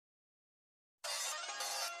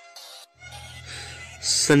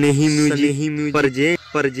स्नेही music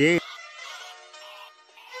परजे।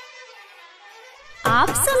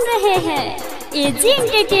 आप सुन रहे हैं एजी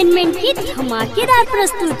एंटरटेनमेंट की धमाकेदार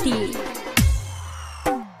प्रस्तुति।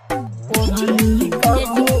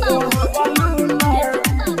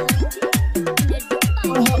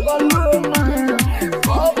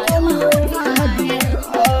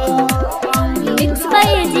 Mix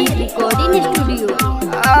by AG recording studio.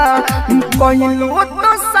 कहलो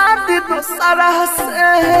तो शादी दूसरा से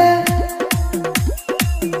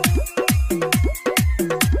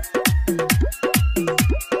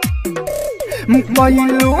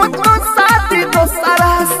कहलो तो शादी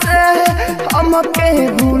दूसरा से हमके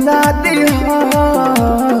भुला दिया।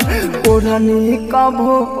 ओढ़नी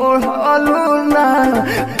कभो ओढ़लू ना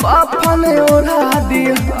कफन ओढ़ा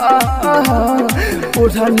दिया।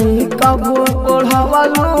 ओढ़नी कभो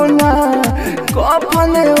ओढ़लू ना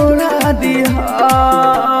कफन ओढ़ा दिया।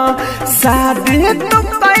 शादी तो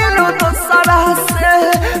कैलो दूसरा से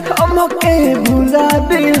हमके भुला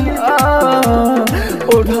दिया।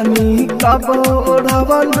 ओढ़नी कभो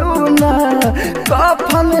ओढ़लू ना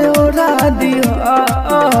कफन ओढ़ा दिया।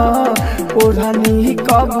 ओढ़नी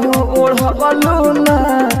कभो ओढ़लू ना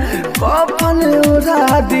कफन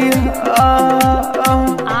ओढ़ा दिया।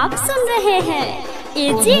 आप सुन रहे हैं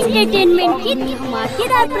एजी एंटरटेनमेंट की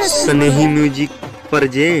धमाकेदार प्रस्तुति। स्नेही music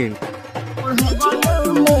present.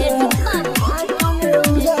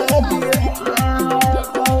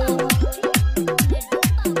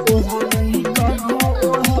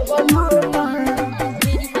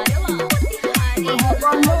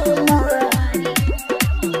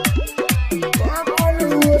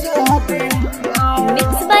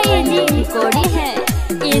 Mix by AG recording है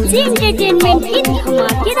एजी एंटरटेनमेंट की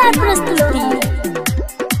धमाकेदार प्रस्तुति।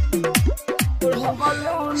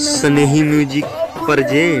 स्नेही music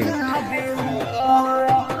present.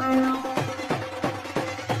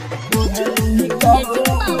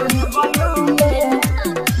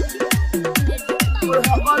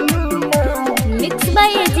 Mix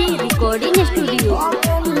by AG recording studio.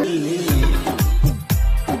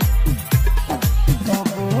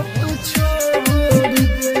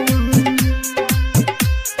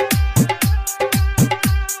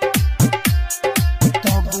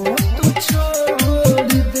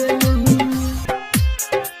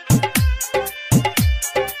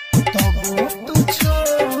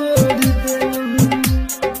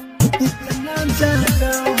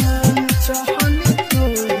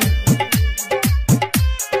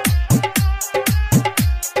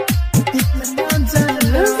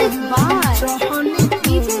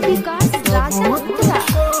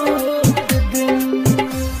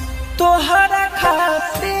 तोहरा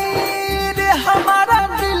खातिर हमारा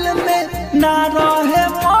दिल में ना रहे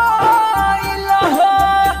मोइल हो।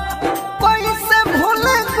 कैसे भूल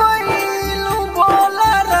गइलू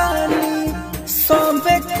बोला रानी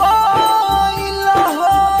सबे कोइल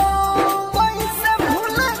हो। कैसे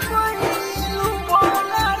भूल गइलू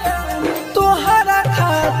बोला रानी। तोहरा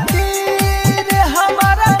खातिर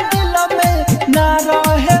हमारा दिल में ना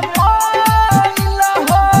रहे मोइल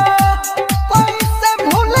हो। कैसे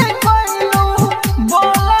भूल गइलू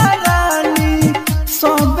बोला रानी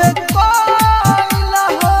सबे कोइल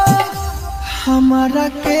हो। हमारा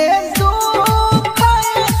के दुख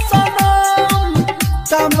है सनम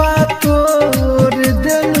तबा तोड़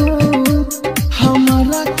देलू।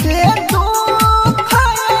 हमारा के दुख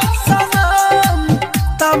है सनम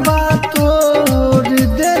तबा तोड़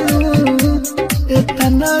देलू।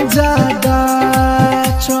 इतना ज्यादा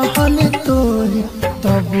चाहन तोरी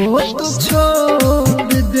तबो तू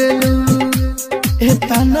छोड़ देलू।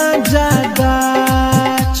 इतना ज्यादा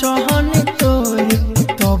चाहन तोरी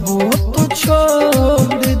तबो तू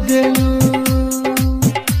छोड़ देलू।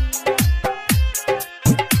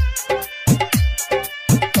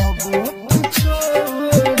 तबो तू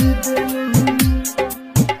छोड़ देलू।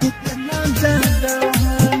 इतना ज्यादा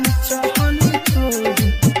चाहन तोरी।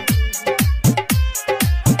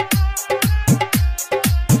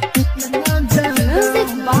 इतना ज्यादा म्यूजिक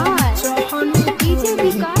बाय चाहन डीजे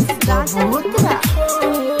विकास राजा।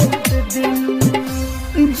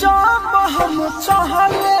 जब हम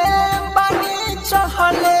चहले बानी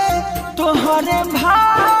चहले तोहरे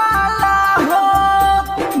भाला हो।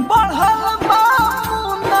 बढ़ल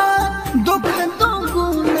बामुना दुख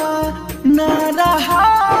दुगुना ना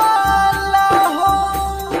रहाला हो।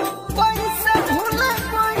 कैसे भूल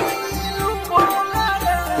गइलू बोला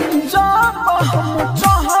रानी। जब हम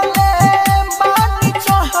चहले बानी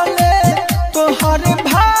चहले तोहरे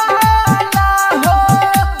भाला हो।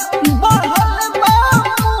 बढ़ल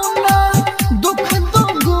बामुना दुख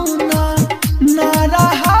दुगुना ना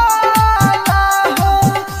रहाला हो।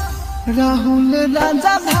 राहुल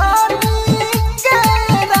राजधानी के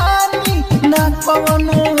रानी ना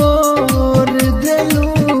कवनो और देलू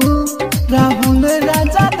राहुल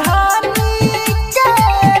राजधानी के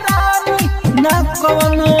रानी ना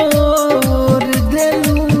कवनो और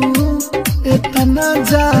देलू इतना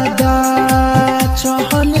ज्यादा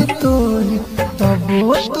चाहन तोरी तब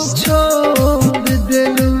तू छोड़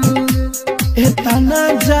देलू इतना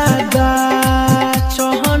ज्यादा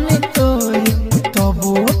चाहन तोरी तब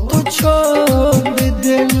तू छोड़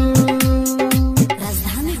देलू।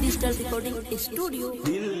 राजधानी digital recording studio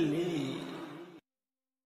Delhi.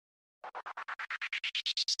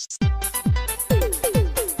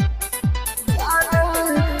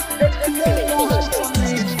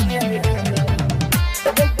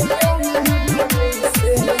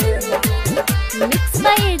 Mix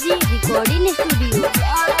by AG recording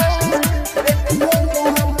studio.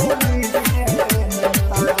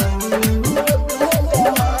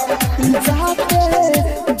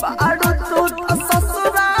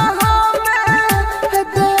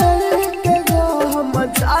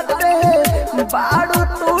 बारू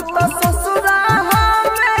तू तो ससुरा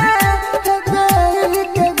में देख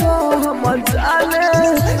के गो हम जाने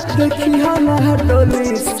देखिया ना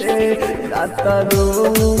डोली से रातरो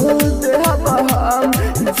देहब हम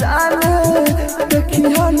जाने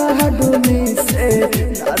देखिया ना डोली से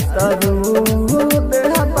रातरो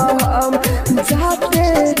देहब हम जाते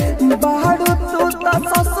बारू तू तो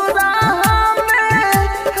ससुरा में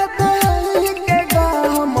देख के गो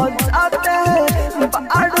हम जाते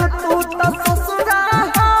बारू तू तो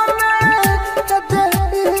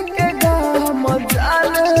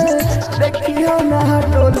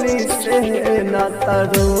डोली से ना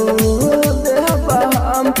तारो देहब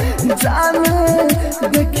हम जाने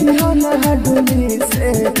देखियो ना डोली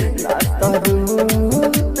से ना तारो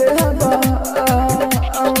देहब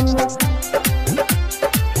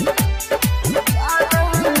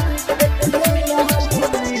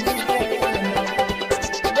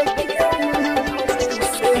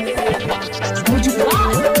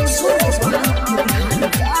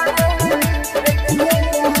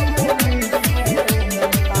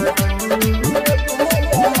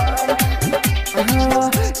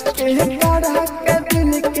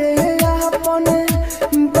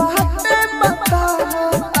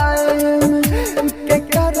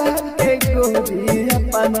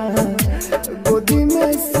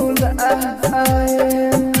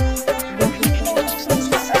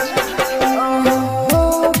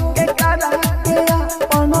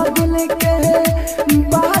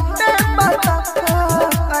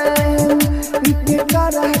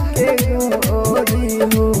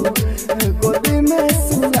गोदी में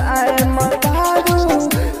सुलाए मतारू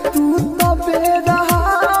तू तो बेरहा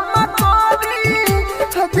मकोरी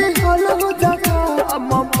हदी हलो जगह हम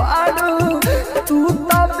पारू तू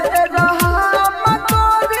तो बेरहा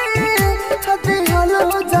मकोरी हदी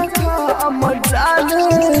हलो जगह हम जाने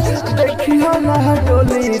देखियो ना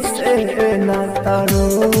डोली से ना तारो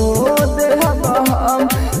देहब हम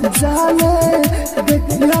जाने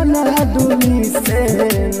देखियो ना डोली से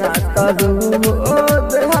ना तारो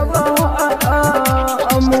देहब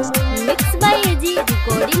हम। Mix by AG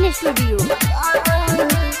recording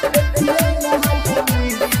studio.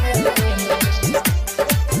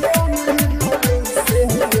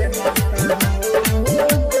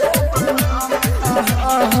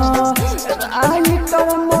 आई तो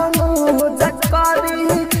मनो जकारी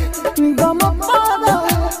गम पारा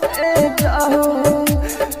ए जाओ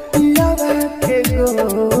लगा के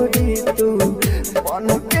गोरी तू बन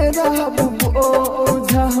के रहबू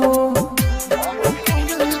बोझा हो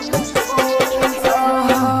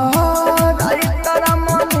आई तोरा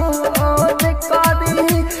मनो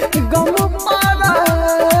जकारी गम पारा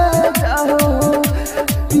जाओ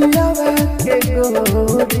लगा के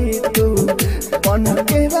गोरी तू बन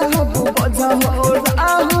के रहबू बोझा हो।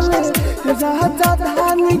 राहुल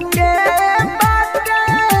राजधानी के बाटे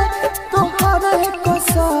तोहरे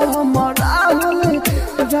कसम राहुल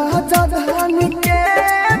राजधानी के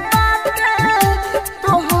बाटे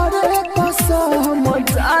तोहरे कसम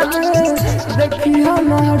जाने देखिया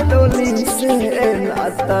ना डोली से ना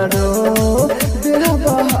तारो देहब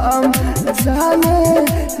हम जाने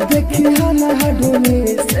देखिया ना डोली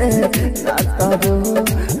से ना तारो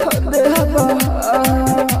देहब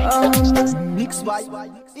हम। Mix by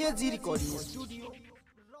AG recording studio.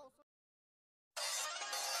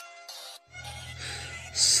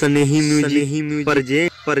 Snehi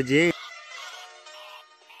music परजे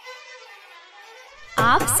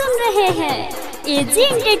आप सुन रहे हैं एजी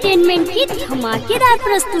एंटरटेनमेंट की धमाकेदार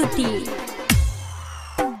प्रस्तुति।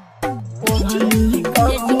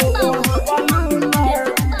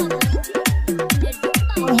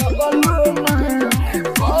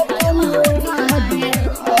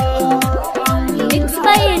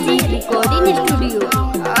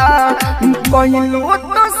 कहलू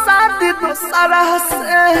तो शादी दूसरा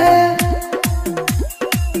से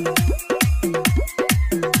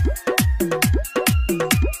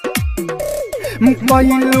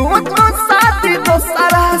कहलू तो शादी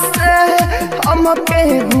दूसरा से हमके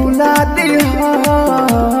भुला दिया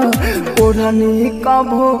ओढ़नी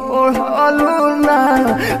कभो ओढ़लू ना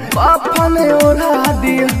कफन ओढ़ा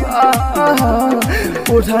दिया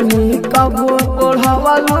ओढ़नी कभो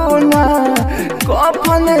ओढ़लू ना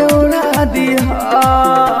कफन ओढ़ा दिया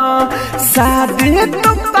शादी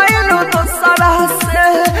तो कैलू दूसरा से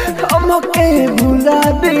हमके भुला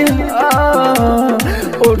दिया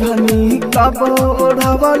ओढ़नी कभो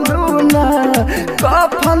ओढ़लू ना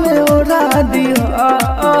कफन ओढ़ा दिया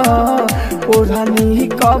ओढ़नी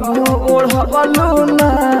कभो ओढ़लू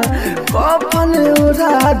ना कफन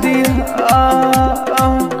ओढ़ा दिया।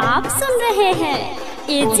 आप सुन रहे हैं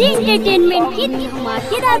एजी एंटरटेनमेंट की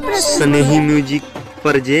धमाकेदार प्रस्तुति स्नेही music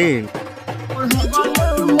present.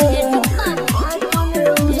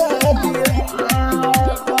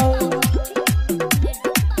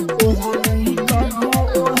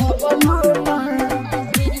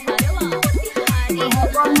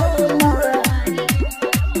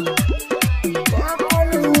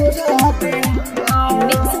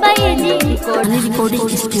 Mix by AG recording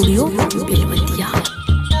studio Belwatia.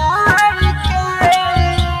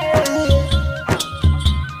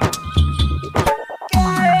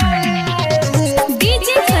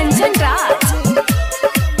 DJ Kanchan Raj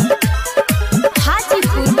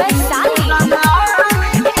Hajipur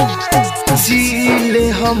जीले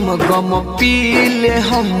हम गम पीले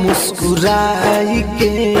हम मुस्कुराई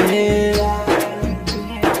के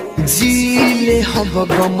जीले हम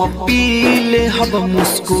गम पीले हम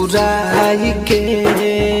मुस्कुराई के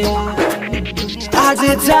आज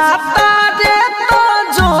जाता रे तो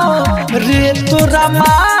जो रे तोरा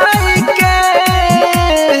माई के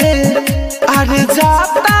आज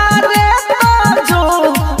जाता रे तो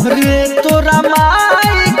जो रे तोरा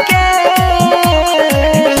माई के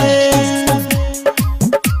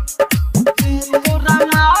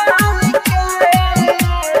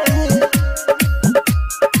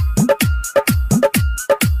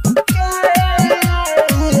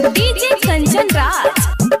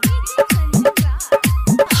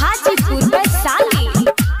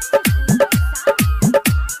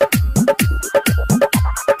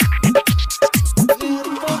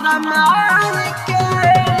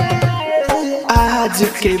आज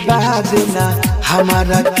के बाद ना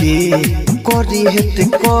हमारा के करी हेते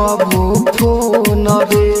कबो फोन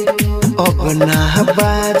रे अब ना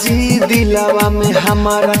बाजी दिलवा में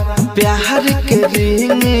हमारा प्यार के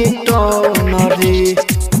रिंगटोन रे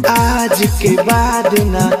आज के बाद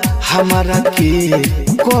ना हमारा के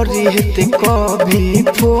करी हेते कभी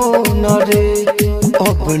फोन रे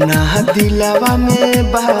अब ना दिलवा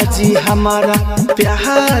में बाजी हमारा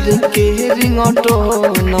प्यार के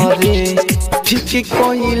रिंगटोन रे ठीक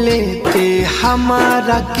कोइले ते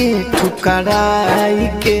हमारा के ठुकराई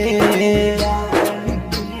के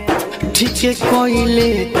ठीक कोइले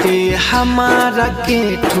ते हमारा के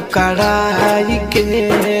ठुकराई के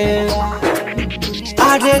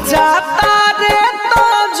अरे जाता रे तो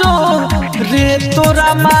जो रे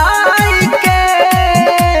तोरा माई के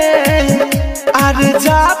अरे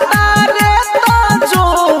जाता रे तो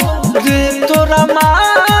जो रे तोरा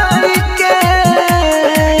माई के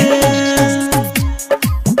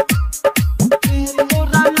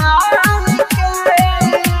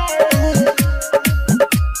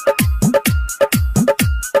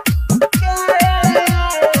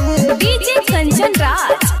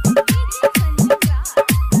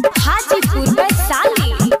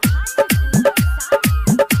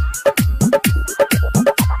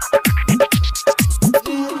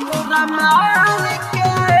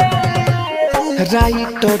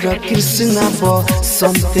राइटर कृष्णा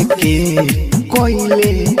बसंत के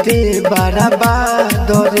कोइले ते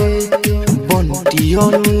बराबादरे बंटियो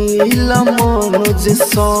नील मनोज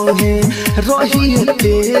संगे रही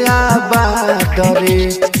ते आबादरे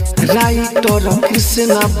राइटर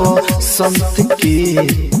कृष्णा बसंत के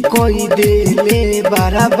कोई देले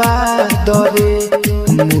बराबादरे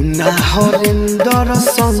मुन्ना हरेंद्र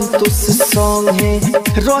संतोष संगे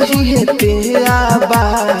रही ते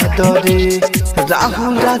आबादरे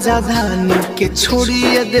राहुल राजधानी के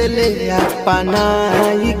छोड़िए दिले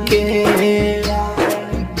अपनाई के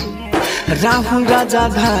राहुल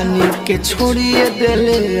राजधानी के छोड़िए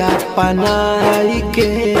दिले अपनाई के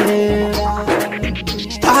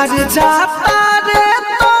अरे जाता रे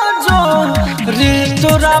तो जो रे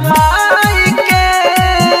तोरा माई के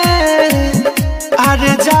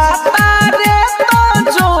अरे जाता रे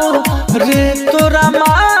तो जो रे तोरा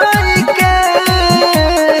माई के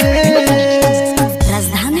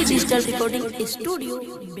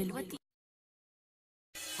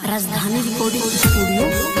राजधानी रिकॉर्डिंग स्टूडियो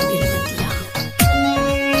बेलवतिया।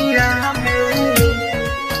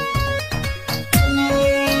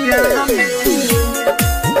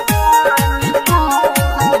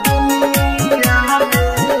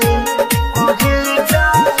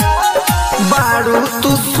 बारू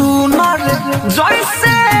तू सुनर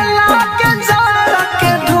जैसे लागे जाड़ा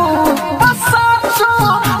के धूप सचो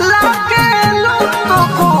लागे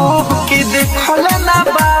लोगो कि देखल ना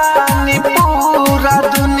बानी पूरा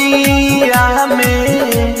दुनिया में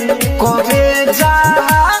करे जा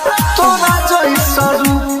तोरा जैसा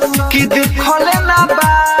रूप कि देखल ना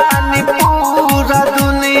बानी पूरा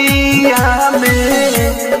दुनिया में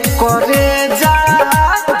करे जा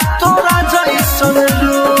तोरा जैसा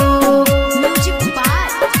रूप। म्यूजिक बाय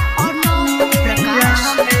और नौ प्रकाश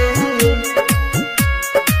डीजे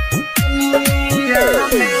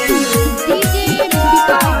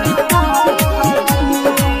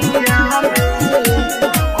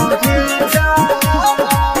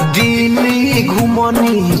दिल्ली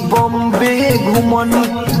घुमनी बॉम्बे घुमनी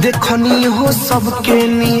देखनी हो सबके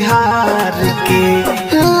निहार के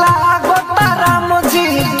लागता राम जी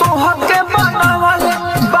तोहके बनावल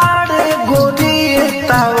बाड़े गोरी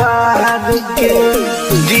तवार के।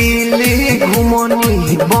 दिल्ली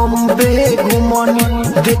घुमनी बॉम्बे घुमनी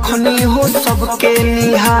देखनी हो सबके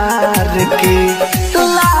निहार के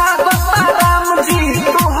लागता राम जी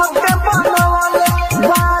तोहके बनावल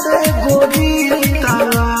बाड़े गोरी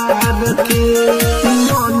तवार के।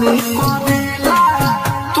 मन करेला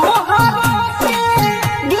तोहरा के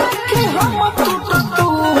देखे हम टूट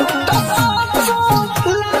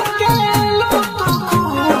लागे लोगो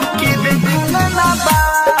कि देखल ना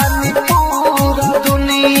बानी पूरा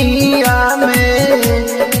दुनिया में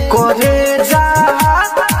करे जा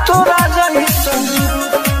तोरा जैसन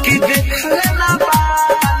कि देखल ना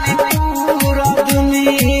बानी पूरा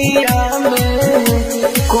दुनिया में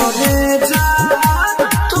करे जा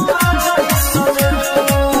तोरा जैसन।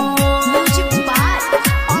 म्यूजिक बाय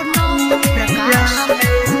और नौ प्रकाश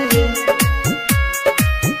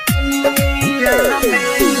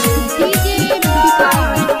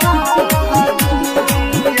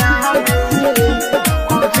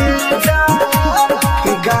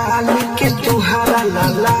डीजे गाल के तुहरा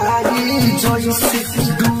ललाई जैसे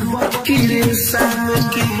डूबत किसान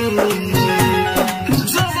के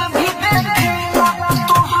जब भी देखेला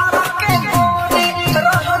तुहरा के गोरे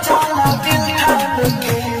रह जाला दिल ठान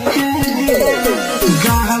के।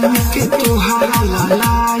 गाल के तुहरा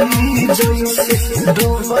ललाई जैसे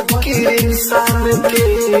डूबत किसान के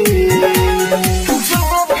जब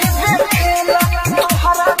भी देखेला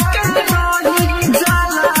तुहरा के रही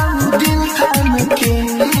जाला दिल ठान के।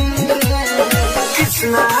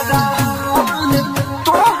 कृष्णा राहुल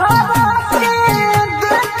तोहरा के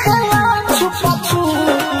देखला छुप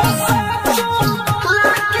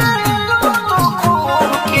लागे लोगो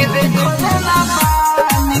कि देखल ना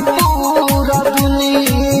बानी पूरा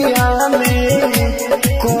दुनिया में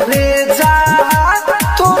करे जा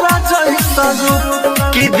तोरा जैसा रूप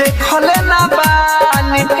कि देखल ना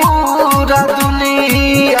बानी पूरा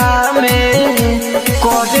दुनिया में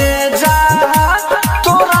करे जा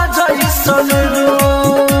तोरा जैसा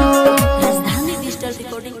रूप। राजधानी डिजिटल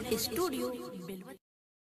रिकॉर्डिंग स्टूडियो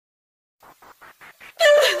बेलवतिया।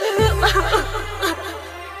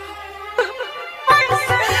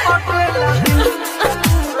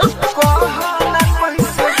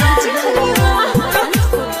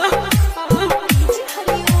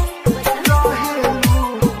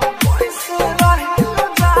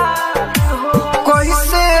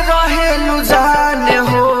 कैसे रहेलू जाने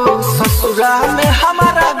हो ससुरा में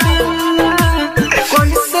हमारा दिल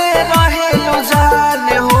कैसे रहेलू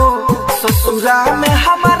जाने हो ससुरा में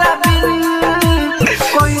हमारा दिल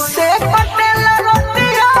कैसे कटेला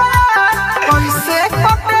रोटिया कैसे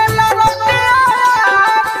कटेला रोटिया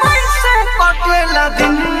कैसे कटेला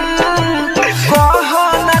दिन कहो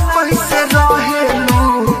ना कैसे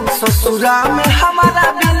रहेलू ससुरा में हमारा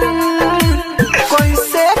दिल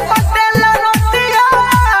कैसे कटेला रोटिया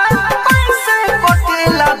कैसे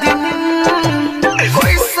कटेला दिन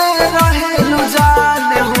कैसे रहेलू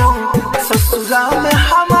जाने हो ससुरा में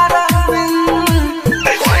हमारा दिल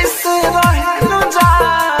कैसे रहेलू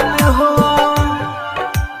जाने हो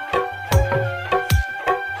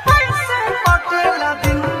कैसे कटेला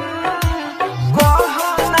दिन कहो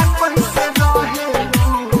ना कैसे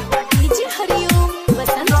रहेलू डीजे हरिओम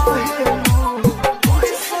वसंत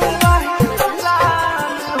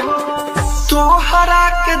तोहरा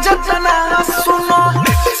के जतना सुनो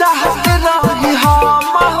चाहत रही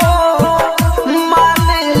हम हो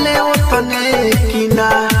माने ले उतने की ना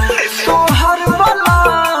तोहर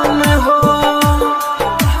बलाम हो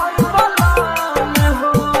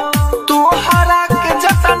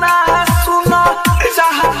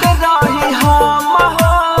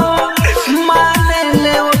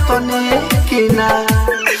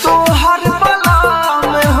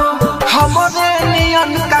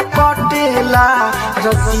दियन का कटेला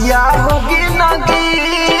रतिया होगी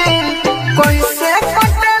नगीन कैसे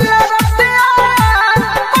कटेला रतिया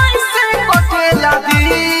कैसे कटेला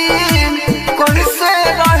दिन कैसे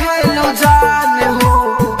रहेलू जान हो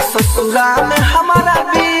ससुरा में हमारा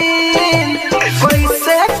बीन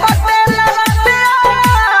कैसे कटेला रतिया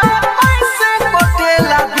कैसे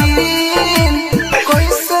कटेला दिन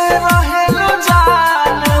कैसे रहेलू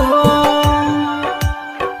जान हो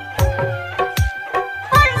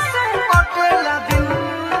कैसे कटेला दिन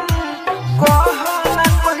कहना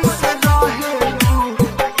कैसे रहेलू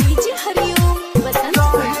डीजे हरिओम बसंत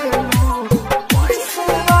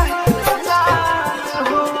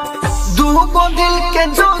दूगो दिल के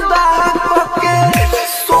जुदा होके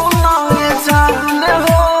सोना ये जान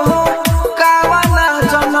हो कावना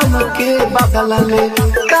जन्म के बदला ले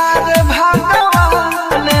तार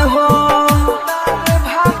भगवान हो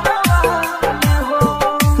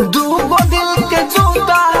दूगो दिल के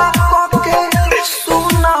जुदा होके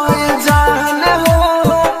सोना ये जान हो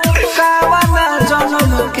कावना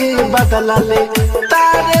जन्म के बदला ले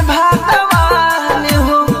तार भगवान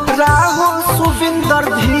हो राहुल सुविंदर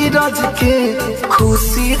धीरज के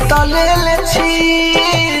खुशी तले ले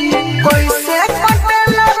छीन कैसे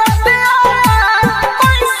कटेला रतिया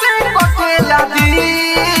कैसे कटेला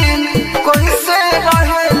दिन कैसे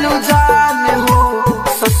रहेलू जान हो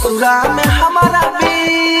ससुरा में हमारा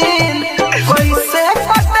बीन कैसे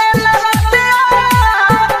कटेला रतिया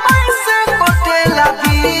कैसे कटेला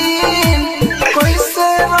दिन कैसे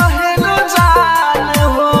रहेलू जान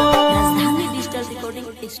हो राजधानी डिजिटल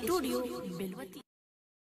रिकॉर्डिंग स्टूडियो बेलवती।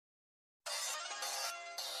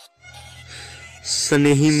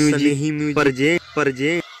 स्नेही म्यूजिक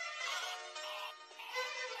परजेंट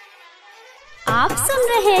आप सुन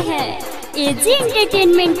रहे हैं एजी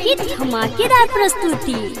एंटरटेनमेंट की धमाकेदार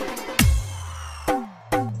प्रस्तुति।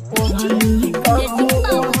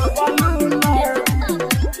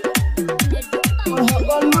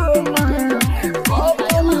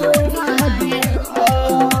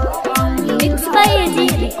 Mix by AG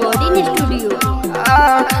recording studio.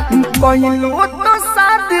 कहलू तो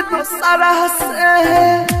शादी दूसरा से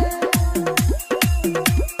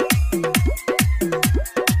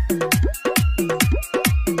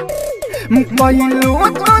कहलू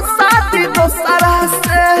तो शादी दूसरा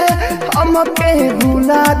से हमके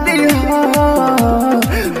भुला दिया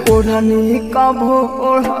ओढ़नी कभो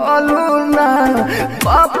ओढ़लू ना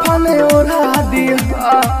कफन ओढ़ा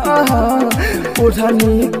दिया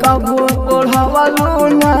ओढ़नी कभो ओढ़वलू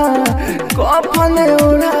ना कफन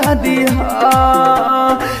ओढ़ा दिया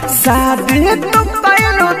शादी तो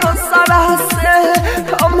कैलू दूसरा से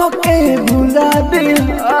हमके भुला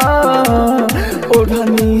दिया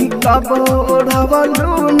ओढ़नी कभो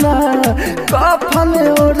ओढ़वलू ना कफन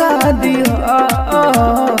ओढ़ा दिया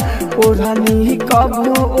ओढ़नी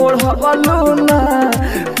कभो ओढ़वलू ना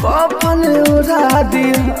कफन ओढ़ा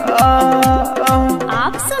दिया।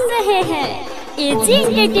 आप सुन रहे हैं एजी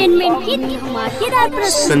एंटरटेनमेंट की धमाकेदार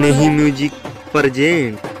प्रस्तुति। स्नेही music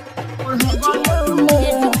present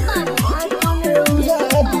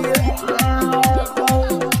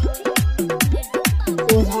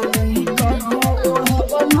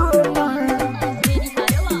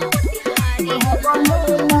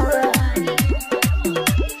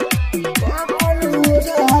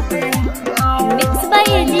mix by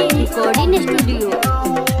AG recording studio.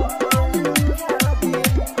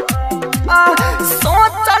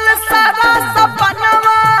 सोचल सारा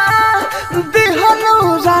सपनवा दिहलू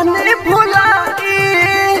रानी भुलाई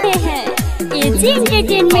हैं एजी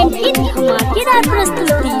एंटरटेनमेंट की धमाकेदार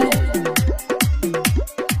प्रस्तुति।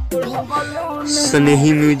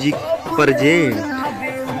 स्नेही music present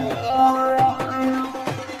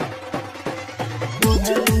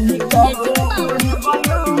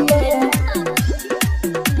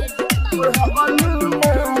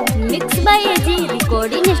mix by AG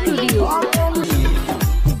recording studio.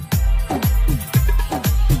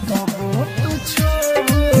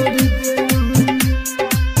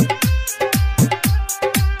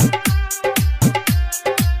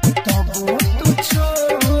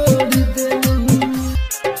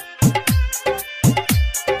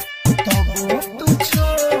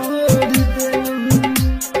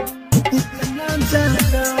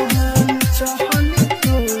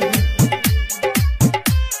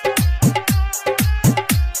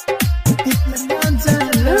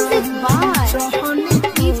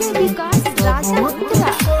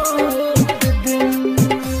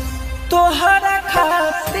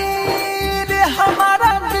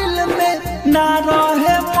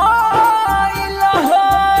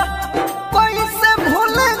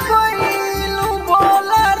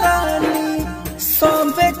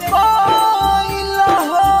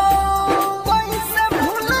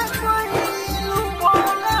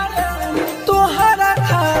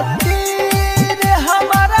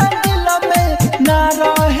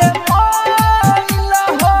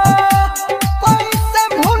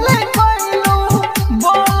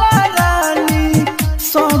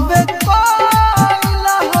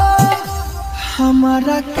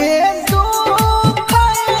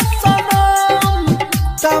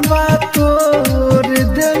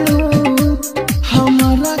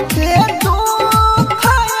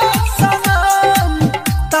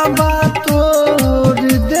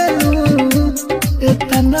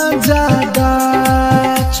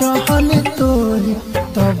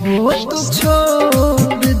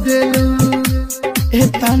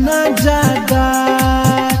 इतना ज्यादा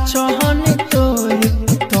चाहने तो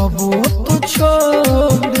तब तो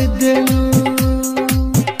छोड़ देलू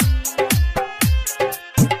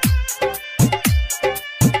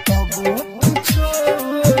तब तो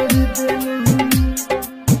छोड़ देलू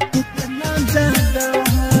इतना ज्यादा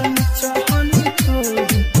चाहने तो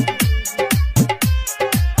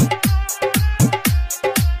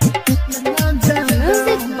इतना ज्यादा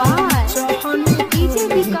म्यूजिक बाय चाहने डीजे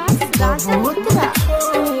विकास राजा उत्तरा।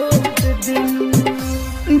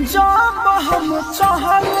 जब हम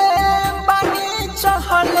चाहले बानी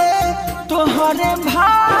चाहले तोहरे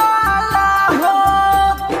भाला हो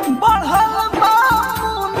बढ़ल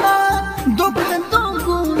बामुना दुख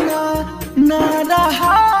दुगुना ना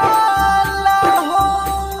रहाला हो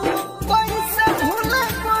कैसे भूल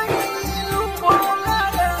गइलू बोला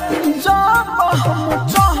रे। जब हम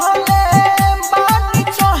चाहले बानी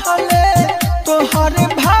चाहले तोहरे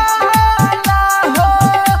भाला हो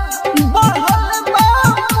बढ़ल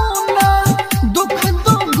बामुना दुख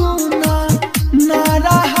दुगुना ना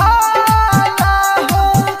रहाला हो।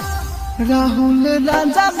 राहुल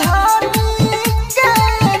राजधानी के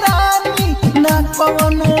रानी ना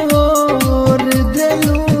कौन और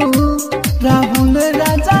देलू राहुल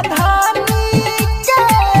राजधानी के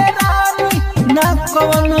रानी ना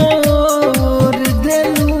कौन और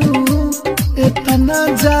देलू इतना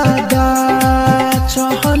ज्यादा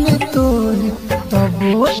चाहने तो तब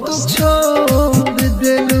तो छोड़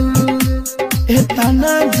देलू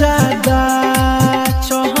इतना ज्यादा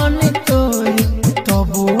चाहने तो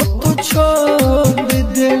तब तो छोड़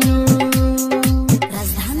देलू।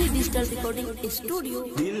 राजधानी digital recording studio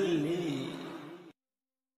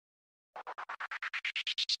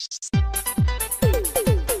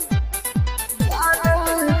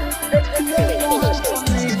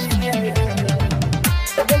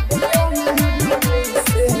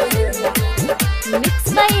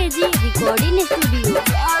mix by AG recording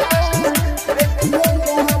studio.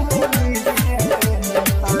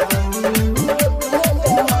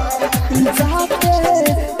 जाते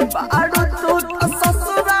बाड़ू तू तो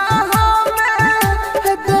ससुराल में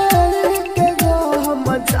देख के हम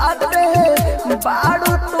जाते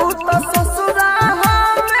बाड़ू तू तो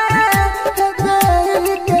ससुराल में देख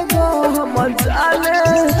के हम जाने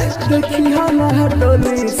देखी हम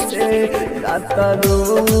डोली से रातरो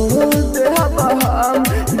देहब हम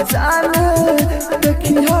जाने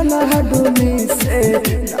देखी हम डोली से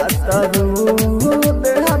रातरो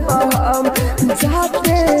देहब हम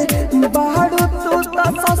जाते बाड़ू तू तो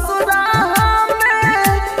ससुराल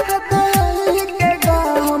में देख के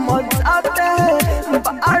हम जाते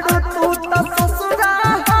बाड़ू तू तो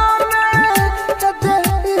ससुराल में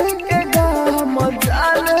देख के हम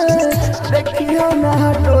जाने देखियो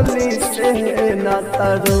ना डोली से ना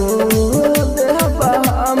तरो देहब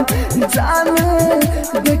हम जाने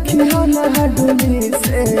देखियो ना डोली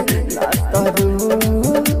से ना तरो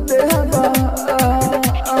देहब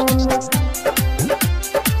हम।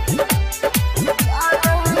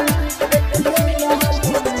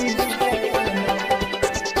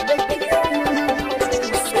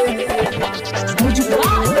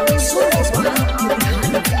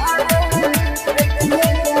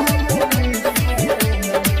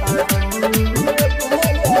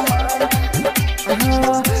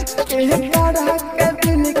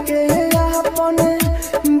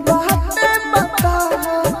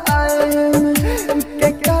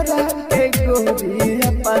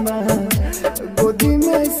 गोदी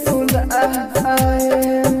में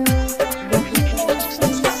सुलाए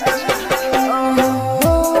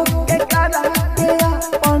के करा के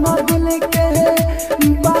अपना दिल के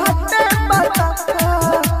बात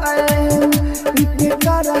बताए के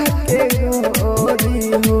करा के गोरी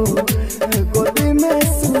हो गोदी में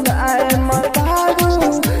सुलाए मतारू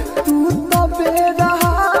तू तो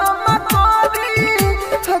बेरहा मकोरी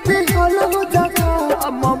हदी हलो जगह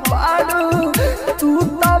हम पारू तू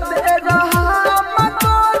तो बेरहा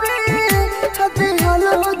मकोरी हदी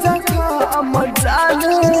हलो जगह हम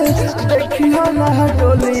जाने देखियो ना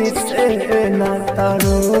डोली से ना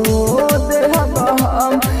तारो देहब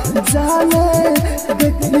हम जाने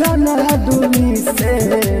देखियो ना डोली से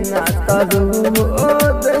ना तारो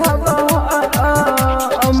देहब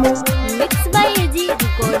हम। Mix by AG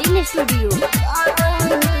recording studio.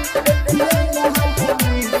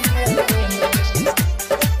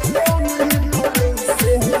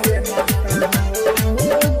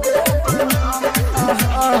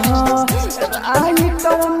 आई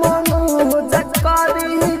तो मनो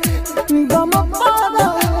जकारी गम पारा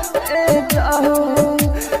ए जाओ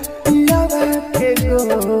यारा के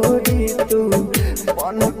गोरी तू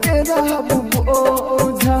बन के रहबो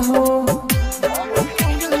जाओ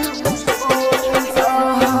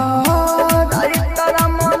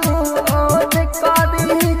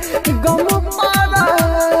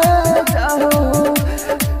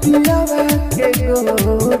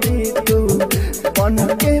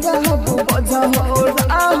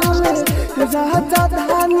राहुल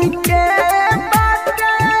राजधानी के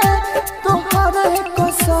बाटे तोहरे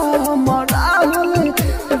कसम राहुल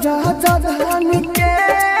राजधानी के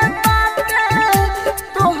बाटे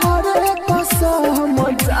तोहरे कसम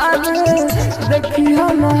जाने देखिया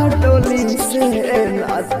ना डोली से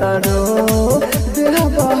ना तरो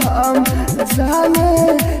देहबा हम जाने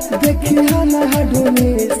देखिया ना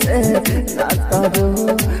डोली से ना तरो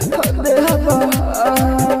देहबा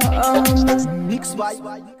mix by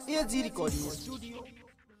AG recording studio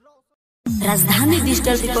राजधानी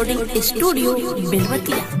digital recording studio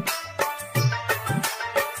Belwatia.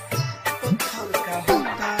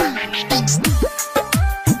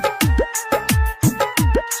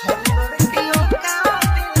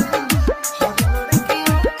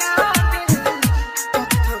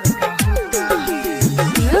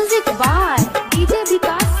 Music by DJ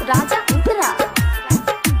विकास राजा उत्तरा।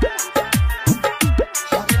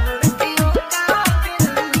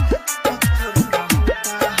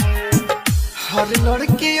 हर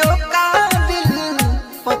लड़कियों का दिल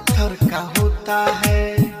पत्थर का होता है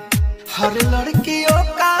हर लड़कियों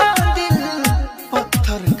का दिल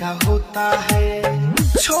पत्थर का होता है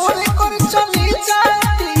छोड़ कर चली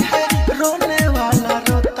जाती है रोने वाला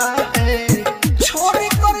रोता है छोड़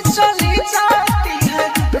कर चली जाती है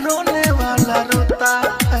रोने वाला रोता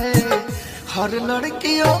है हर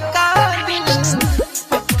लड़कियों का दिल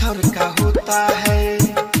पत्थर का होता है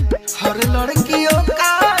हर लड़कियों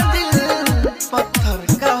का दिल पत्थर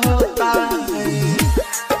का होता है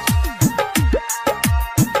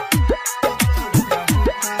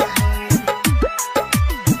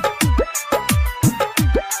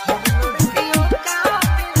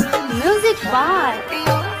म्यूजिक बाय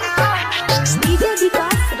डीजे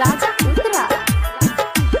विकास राजा उत्तरा।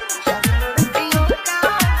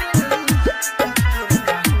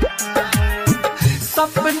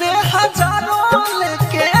 सपने हजारों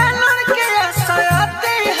लेके लड़के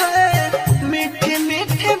आते हैं मीठी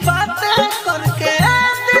मीठी बातें करके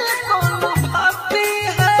दिल को लुभाती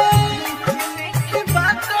है मीठी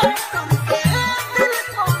बातें करके दिल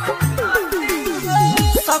को लुभाती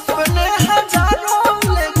है सपने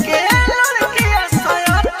हजारों लेके लड़के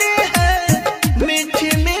आते हैं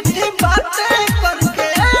मीठी मीठी बातें करके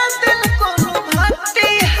दिल को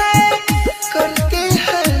लुभाती है करती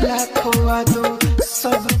है लाखों वादों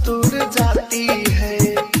सब दूर जाती है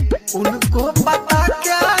उनको पता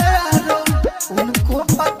क्या यारो उनको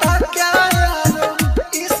पता क्या यारो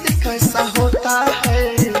इश्क कैसा होता है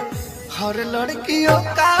हर लड़कियों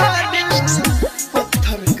का दिल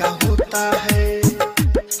पत्थर का होता है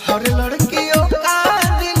हर लड़कियों का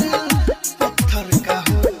दिल पत्थर का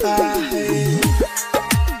होता है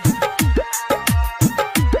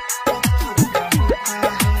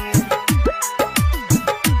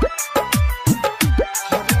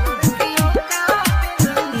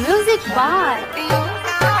म्यूजिक बाय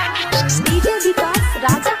डीजे विकास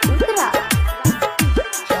राजा उत्तरा।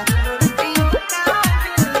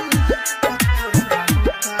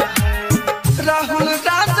 राहुल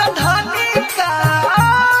राजधानी का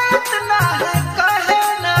इतना है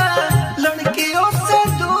कहना लड़कियों से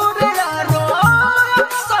दूर यारो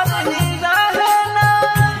अक्सर ही रहना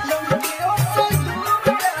लड़कियों से दूर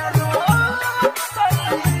यारो अक्सर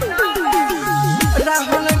ही रहना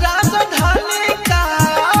राहुल राजधानी का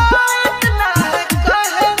इतना है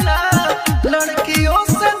कहना लड़कियों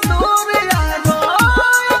से दूर यारो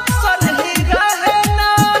अक्सर ही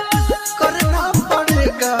रहना करना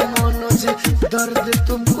पड़ेगा मनोज दर्द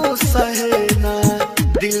तुमको सहना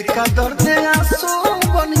दिल का दर्द आंसू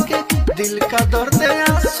बनके दिल का दर्द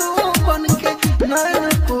आंसू बनके नैन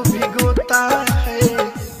को भिगोता है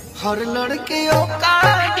हर लड़कियों का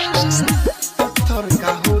दिल पत्थर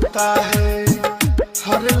का होता है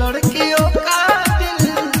हर लड़कियों का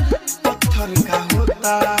दिल पत्थर का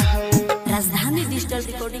होता है राजधानी digital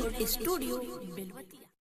recording studio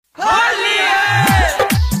Belwatia.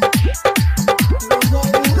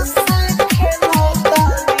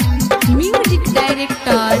 Music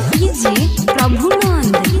director DJ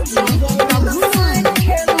Prabhunand.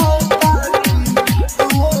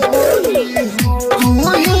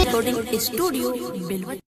 Recording studio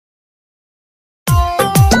Belwatia.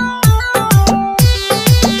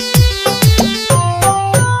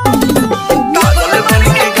 पागल बन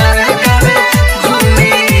के गावे गावे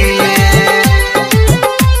घूमी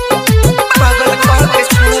पागल कह के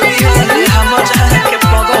छोड़ दिया रे हम जान के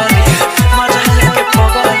पगली मजा के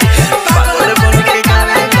पगली पागल बन के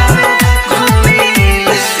गावे गावे घूमी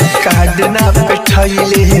कार्ड ना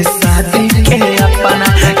बैठैले शादी के अपना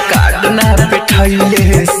कार्ड ना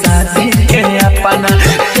बैठैले शादी के अपना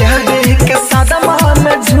प्यार के सदमा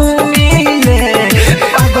में झूमी ले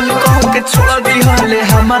पागल कह के छोड़ दिया दिहाले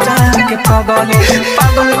हमारा के पागल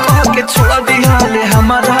पागल कह के छोड़ दिहाले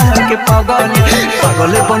हमारा के पागल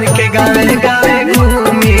पागल बन के गावे गावे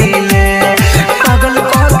घूमिले पागल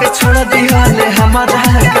कह के छोड़ दिहाले हमारा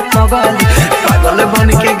के पागल पागल बन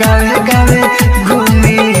के गावे गावे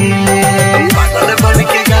घूमिले पागल बन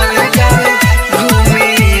के गावे गावे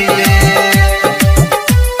घूमिले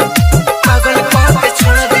पागल कह के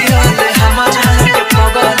छोड़ दिहाले हमारा के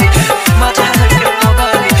पागल हमारा के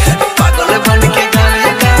पागल पागल बन के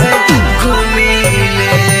गावे गावे घूमिले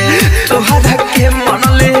तोहरा के मन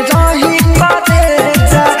ले रही करे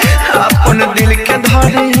जा अपन दिल के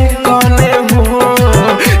धरे कने हो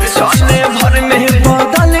सोने भर में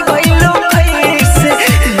बदल गइलो कैसे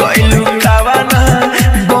गइलू कावना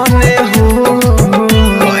बने हो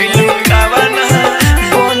गइलू कावना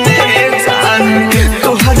बने जान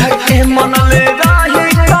तोहरा के मन ले रही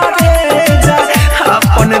करे जा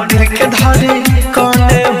अपन दिल के धरे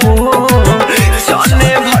कने हो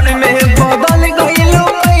सोने भर में बदल गइलो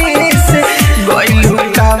कैसे गइलू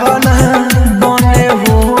कावना बने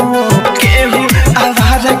हो केहू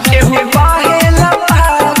आवारा केहू बाहेला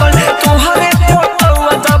पागल तोहरे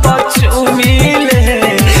फोटोवा जब चुमिले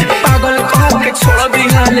पागल कह के छोड़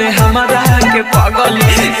दिहाले हमारा के पागल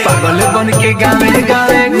पागल बन के गावे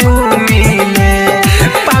गावे घूमिले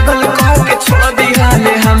पागल कह के छोड़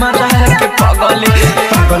दिहाले हमारा के पागल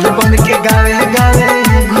पागल बन के गावे गावे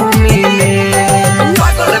घूमिले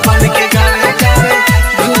पागल बन के गावे गावे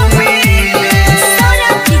घूमिले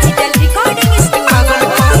डिजिटल रिकॉर्डिंग पागल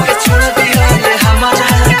कह के छोड़ दिहाले हमारा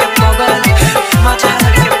के पागल हमारा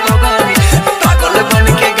के पागल पागल बन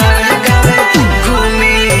के गावे गावे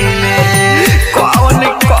घूमिले कौन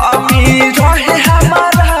कमी रहे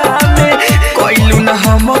हमारा में कोइलू न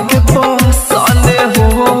हमके पसंद हो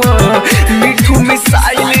मिठू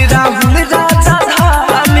मिसाइल राहुल राजा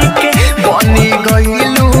धानी के बनी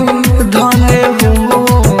गइलू धन हो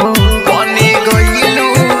बनी गइलू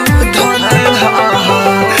धन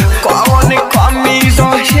कौन कमी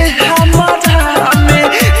रहे हमारा में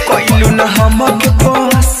कोइलू न हमके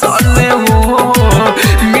पसंद हो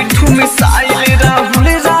मिठू मिसाइल राहुल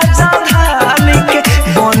राजा धानी के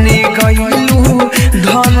बनी गइलू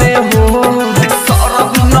धन हो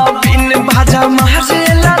सरब नवीन बाजा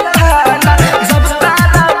मारेला थाना जब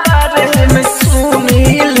तारा बारे में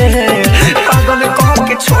सुनिले पागल कह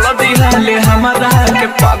के छोड़ दिहाले हमारा के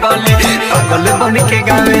पागल पागल बन के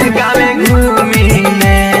गावे गावे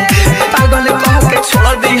घूमिले पागल कह के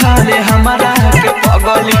छोड़ दिहाले हमारा के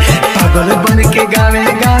पागल पागल बन के गावे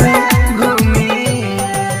गावे घूमिले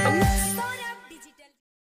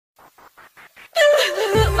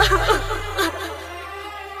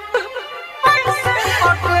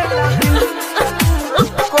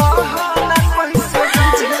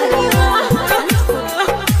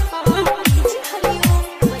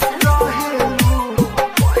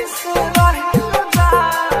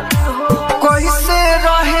कैसे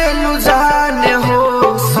रहेलू जाने हो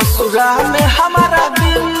ससुरा में हमारा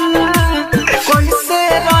दिल कैसे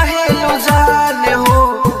रहेलू जाने हो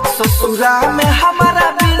ससुरा में हमारा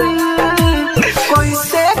दिल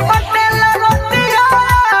कैसे कटेला रोटिया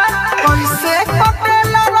कैसे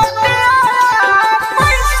कटेला रोटिया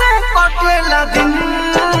कैसे कटेला दिन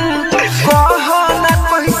कहो ना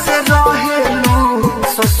कैसे रहेलू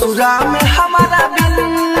ससुरा में हमारा दिल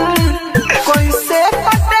कैसे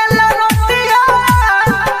कटेला रोटिया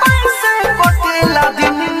कैसे कटेला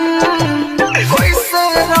दिन कैसे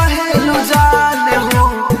रहेलू जाने हो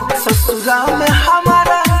ससुरा में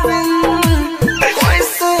हमारा दिल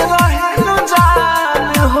कैसे रहेलू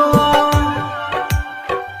जाने हो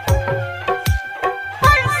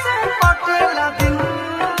कैसे कटेला दिन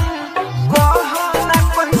कहो ना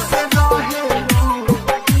कैसे रहेलू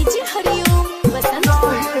डीजे हरिओम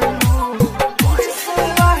बसंत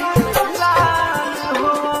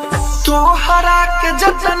तोहरा के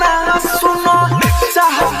जतना सुनो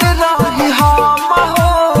चाहते रही हम हो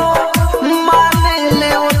माने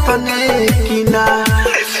ले उतने की ना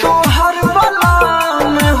तोहर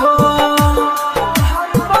बलाम हो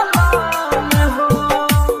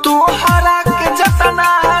तोहरा के जतना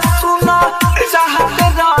सुनो चाहते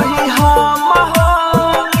रही हम हो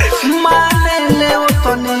माने ले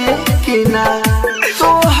उतने की ना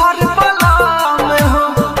तोहर बलाम हो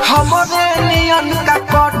हमरे नियन का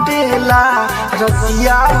कटेला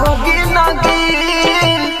रतिया होगी नगी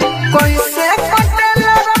कैसे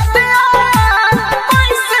कटेला रतिया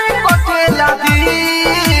कैसे कटेला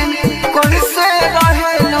दिन कैसे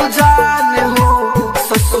रहेलू जान हो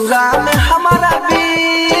ससुरा में हमारा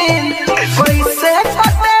दिन कैसे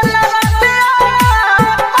कटेला रतिया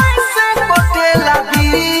कैसे कटेला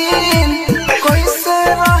दिन कैसे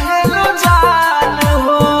रहेलू जान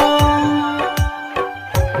हो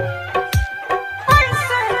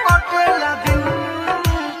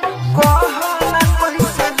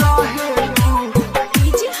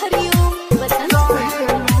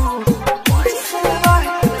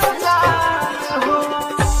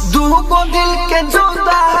दिल के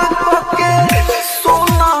जुदा होके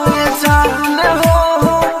सुनो ये जान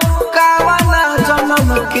हो कावना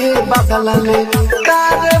जन्म के बदला ले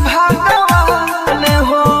तारे भगवान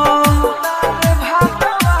हो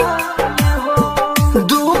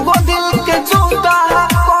दूगो दिल के जुदा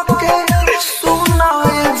होके सुनो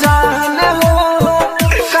ये जान हो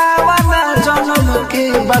कावना जन्म के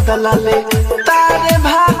बदला ले तारे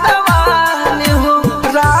भगवान हो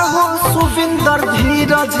राहुल सुविंदर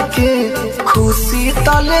धीरज के खुशी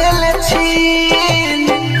तले ले